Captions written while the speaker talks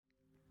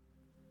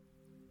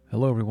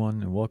Hello,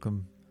 everyone, and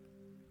welcome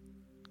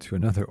to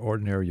another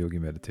Ordinary Yogi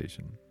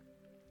meditation.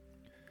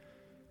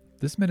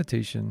 This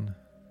meditation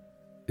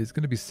is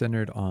going to be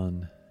centered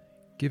on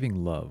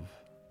giving love,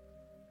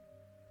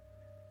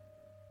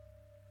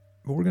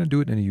 but we're going to do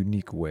it in a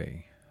unique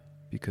way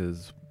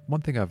because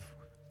one thing I've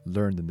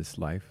learned in this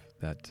life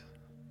that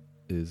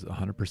is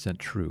 100%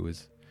 true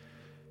is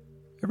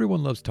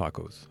everyone loves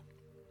tacos.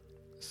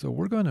 So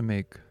we're going to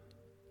make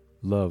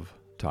love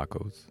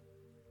tacos.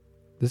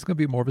 This is going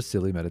to be more of a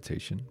silly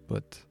meditation,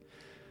 but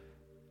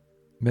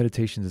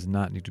meditation does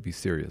not need to be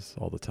serious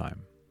all the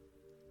time.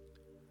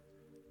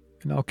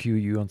 And I'll cue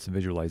you on some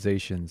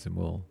visualizations and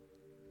we'll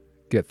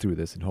get through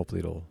this and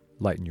hopefully it'll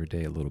lighten your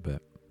day a little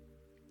bit.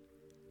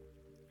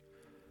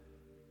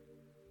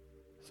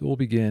 So we'll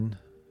begin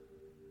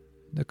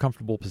in a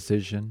comfortable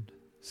position,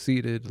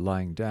 seated,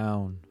 lying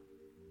down,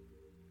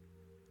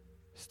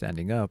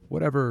 standing up,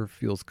 whatever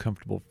feels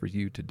comfortable for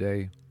you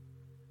today.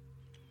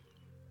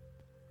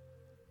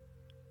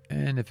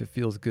 And if it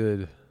feels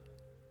good,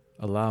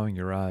 allowing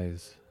your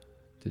eyes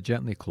to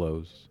gently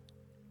close,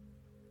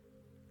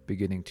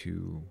 beginning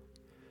to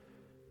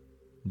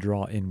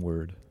draw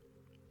inward.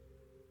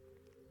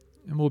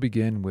 And we'll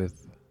begin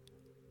with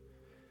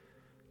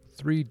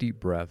 3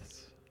 deep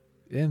breaths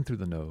in through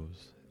the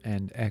nose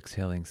and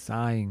exhaling,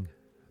 sighing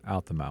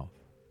out the mouth.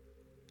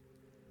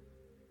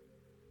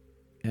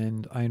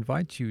 And I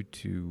invite you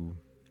to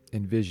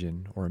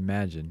envision or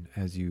imagine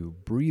as you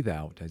breathe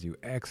out, as you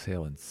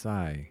exhale and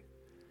sigh,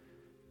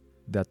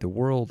 that the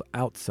world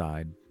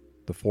outside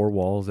the 4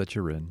 walls that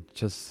you're in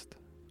just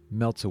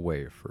melts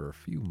away for a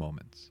few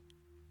moments.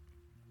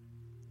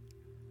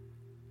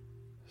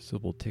 So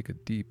we'll take a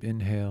deep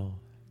inhale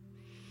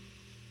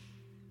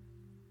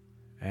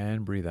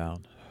and breathe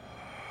out.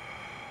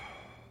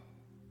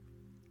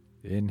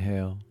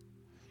 Inhale.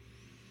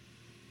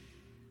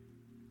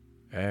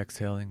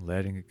 Exhaling,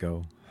 letting it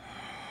go.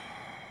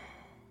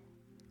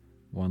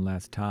 One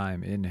last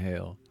time,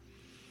 inhale.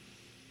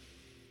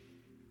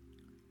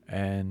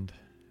 And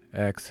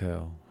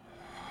exhale.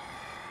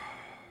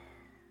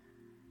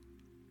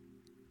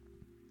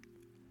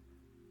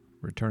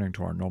 Returning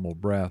to our normal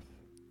breath.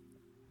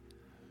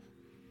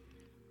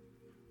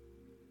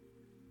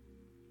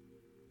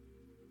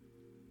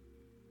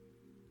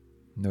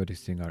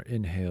 Noticing our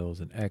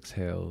inhales and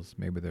exhales.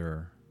 Maybe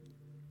they're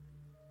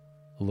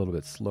a little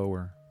bit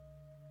slower.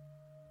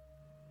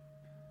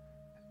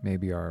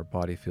 Maybe our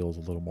body feels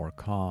a little more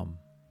calm.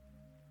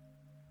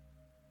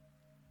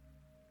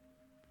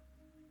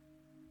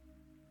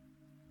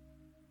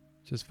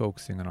 Just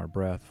focusing on our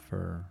breath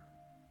for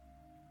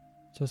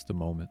just a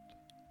moment.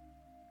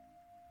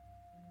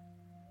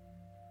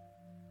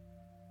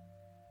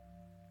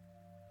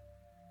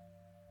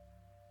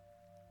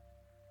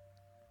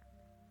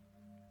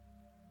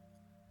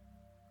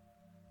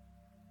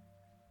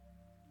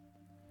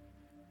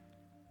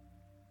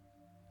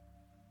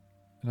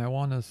 And I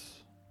want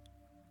us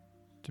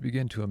to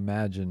begin to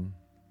imagine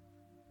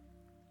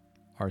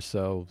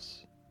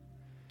ourselves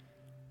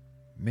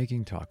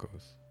making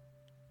tacos.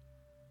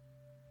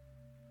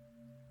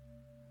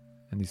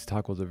 And these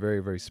tacos are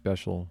very, very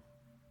special.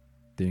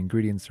 The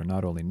ingredients are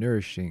not only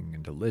nourishing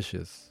and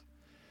delicious,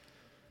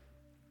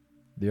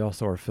 they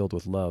also are filled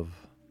with love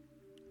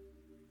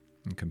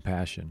and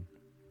compassion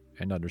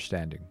and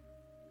understanding.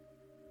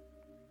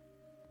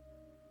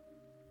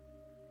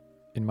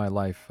 In my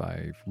life,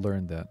 I've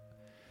learned that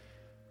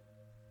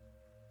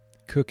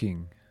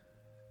cooking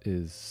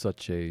is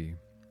such a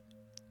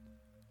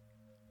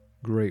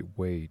great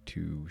way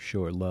to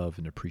show love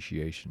and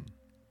appreciation.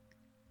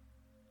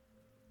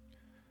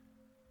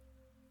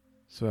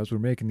 So as we're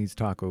making these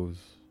tacos,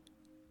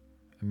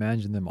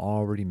 imagine them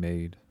already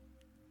made.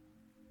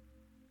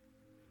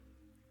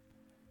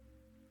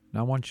 And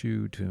I want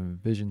you to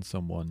envision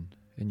someone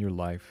in your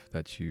life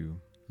that you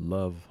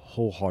love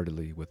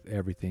wholeheartedly with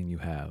everything you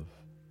have,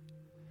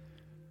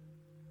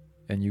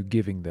 and you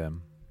giving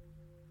them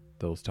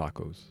those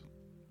tacos.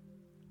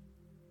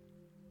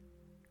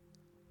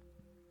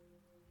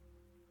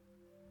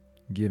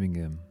 Giving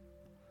them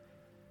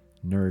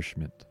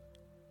nourishment,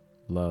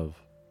 love,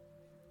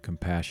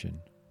 compassion,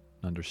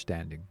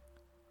 understanding.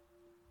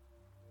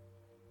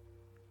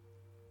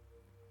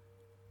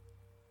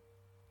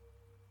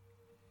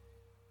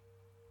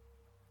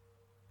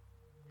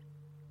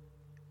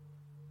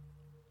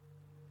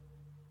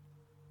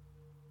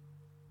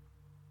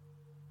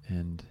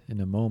 And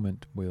in a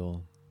moment,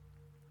 we'll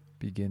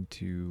begin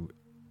to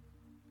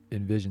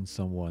envision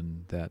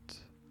someone that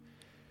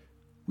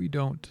we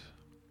don't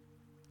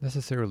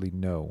necessarily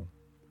know.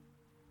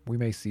 We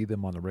may see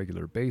them on a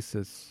regular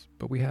basis,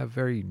 but we have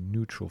very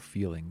neutral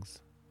feelings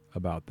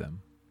about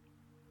them.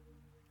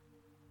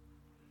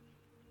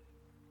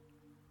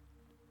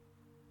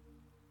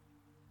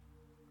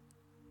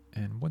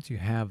 And once you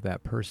have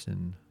that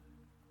person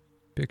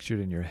pictured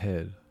in your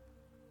head,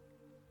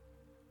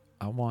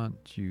 I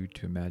want you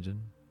to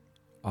imagine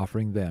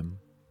offering them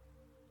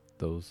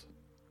those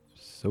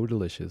so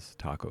delicious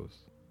tacos,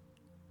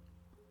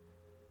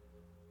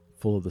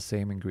 full of the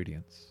same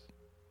ingredients,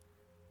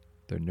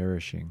 They're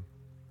nourishing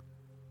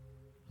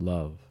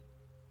love,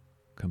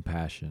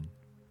 compassion,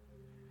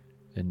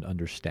 and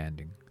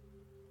understanding.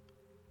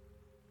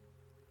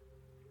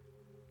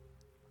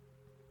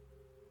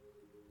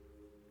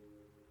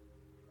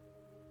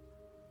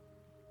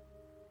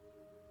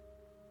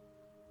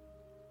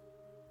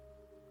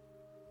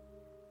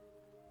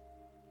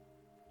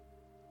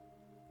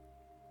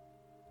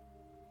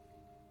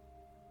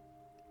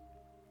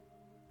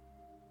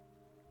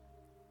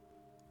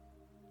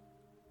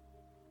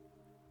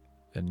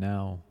 And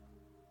now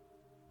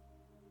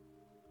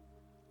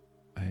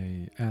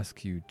I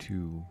ask you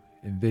to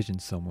envision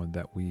someone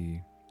that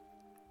we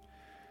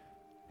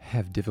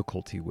have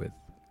difficulty with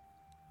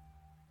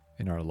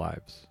in our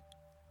lives,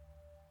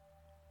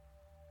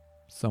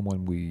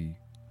 someone we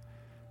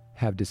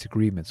have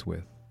disagreements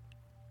with.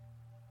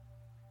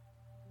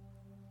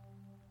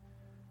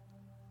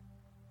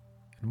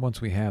 And once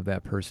we have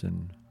that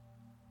person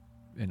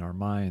in our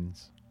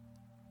minds,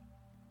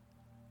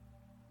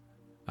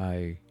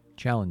 I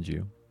challenge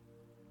you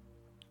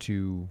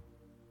to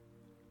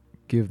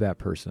give that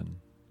person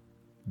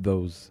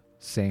those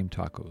same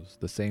tacos,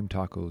 the same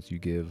tacos you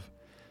give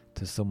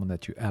to someone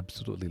that you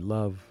absolutely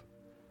love,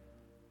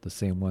 the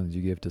same ones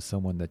you give to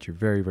someone that you're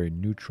very, very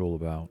neutral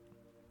about.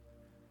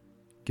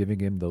 Giving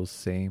him those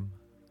same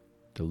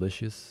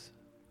delicious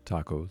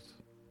tacos,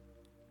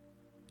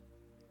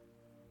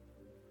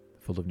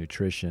 full of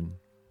nutrition,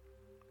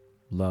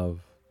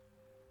 love,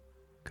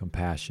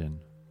 compassion,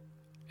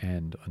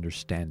 and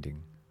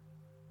understanding.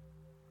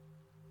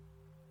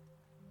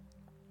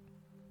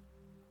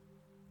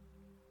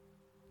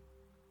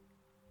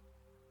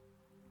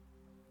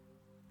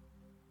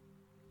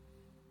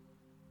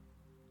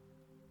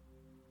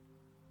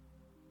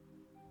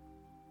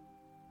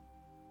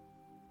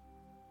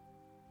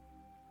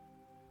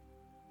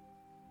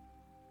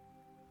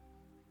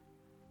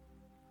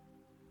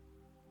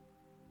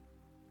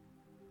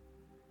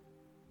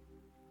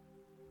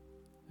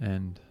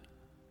 And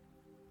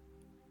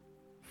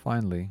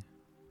finally,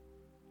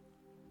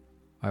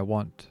 I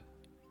want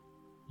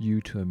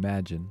you to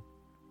imagine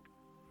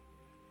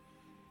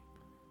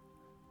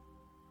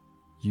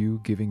you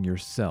giving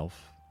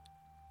yourself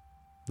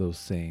those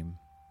same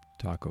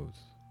tacos.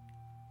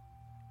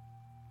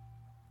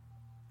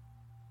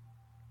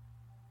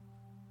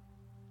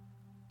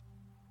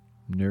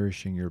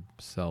 Nourishing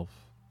yourself,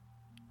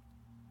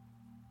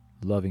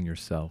 loving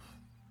yourself,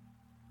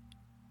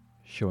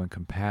 showing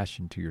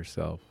compassion to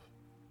yourself,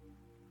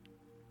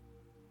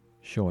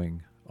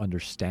 showing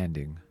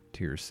understanding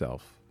to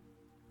yourself.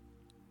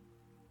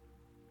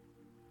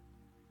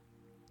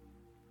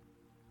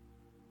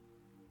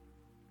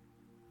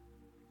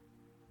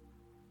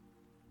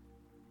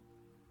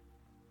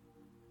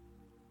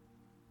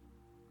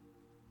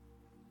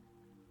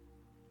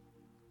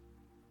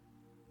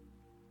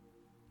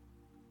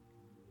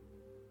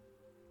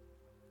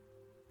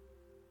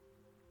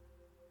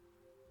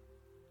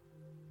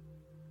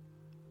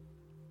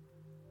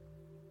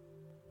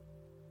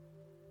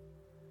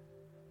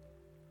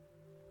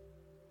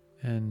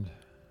 And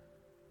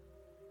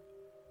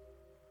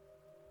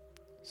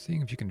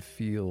seeing if you can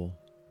feel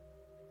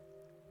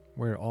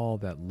where all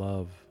that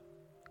love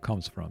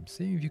comes from.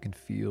 Seeing if you can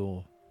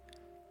feel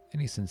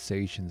any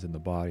sensations in the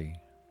body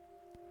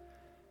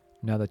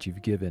now that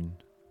you've given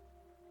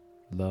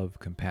love,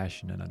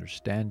 compassion, and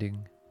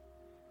understanding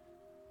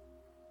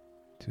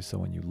to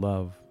someone you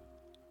love,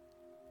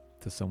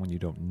 to someone you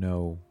don't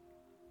know,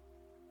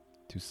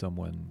 to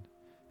someone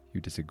you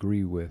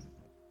disagree with,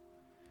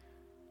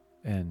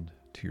 and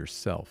to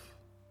yourself.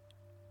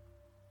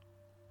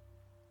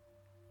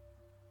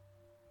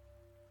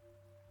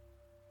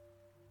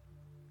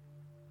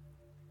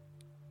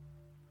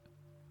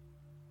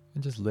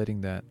 And just letting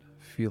that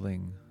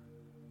feeling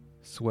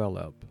swell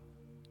up.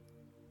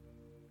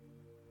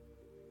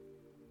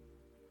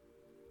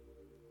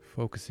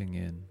 Focusing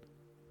in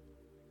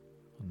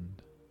on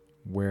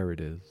where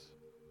it is.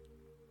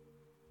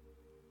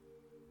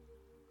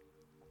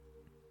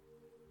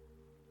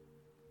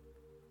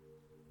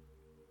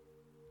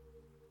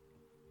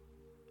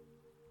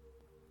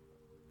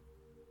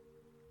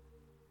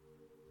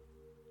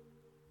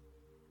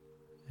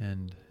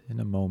 And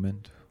in a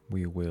moment,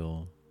 we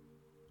will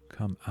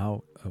come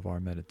out of our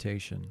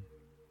meditation.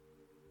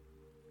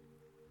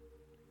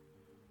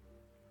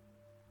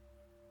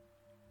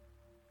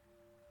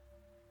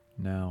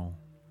 Now,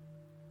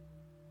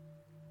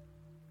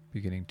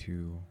 beginning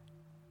to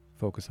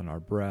focus on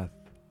our breath,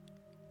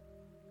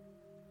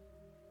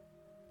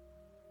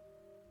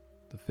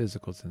 the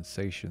physical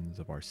sensations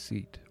of our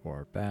seat or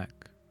our back.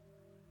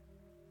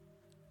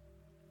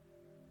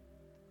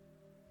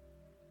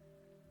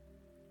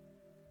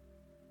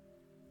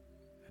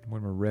 And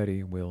when we're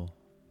ready, we'll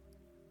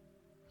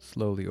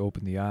slowly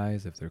open the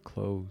eyes if they're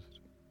closed.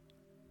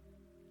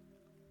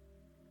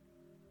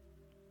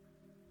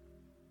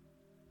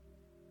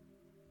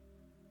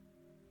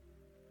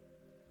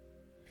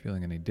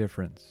 Feeling any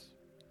difference?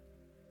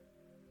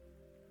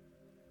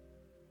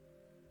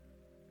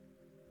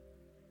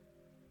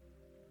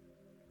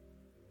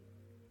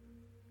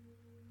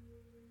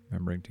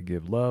 Remembering to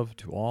give love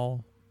to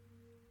all,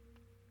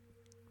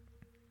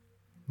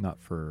 not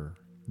for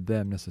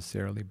them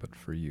necessarily, but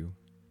for you.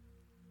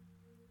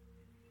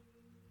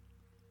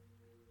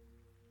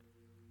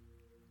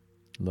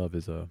 Love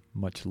is a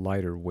much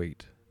lighter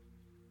weight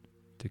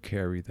to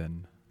carry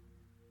than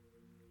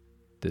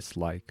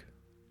dislike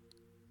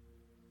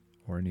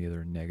or any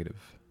other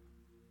negative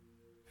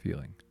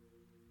feeling.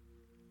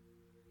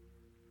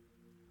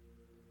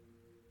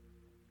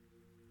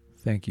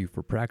 Thank you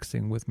for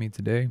practicing with me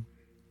today.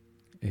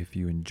 If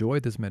you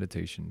enjoyed this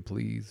meditation,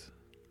 please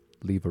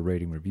leave a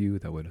rating review.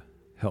 That would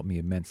help me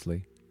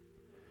immensely.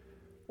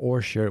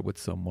 Or share it with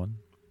someone.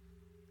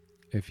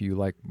 If you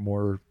like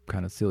more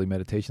kind of silly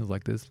meditations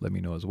like this, let me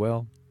know as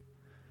well.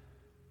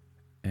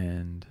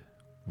 And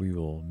we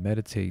will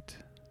meditate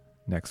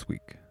next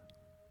week.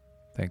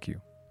 Thank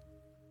you.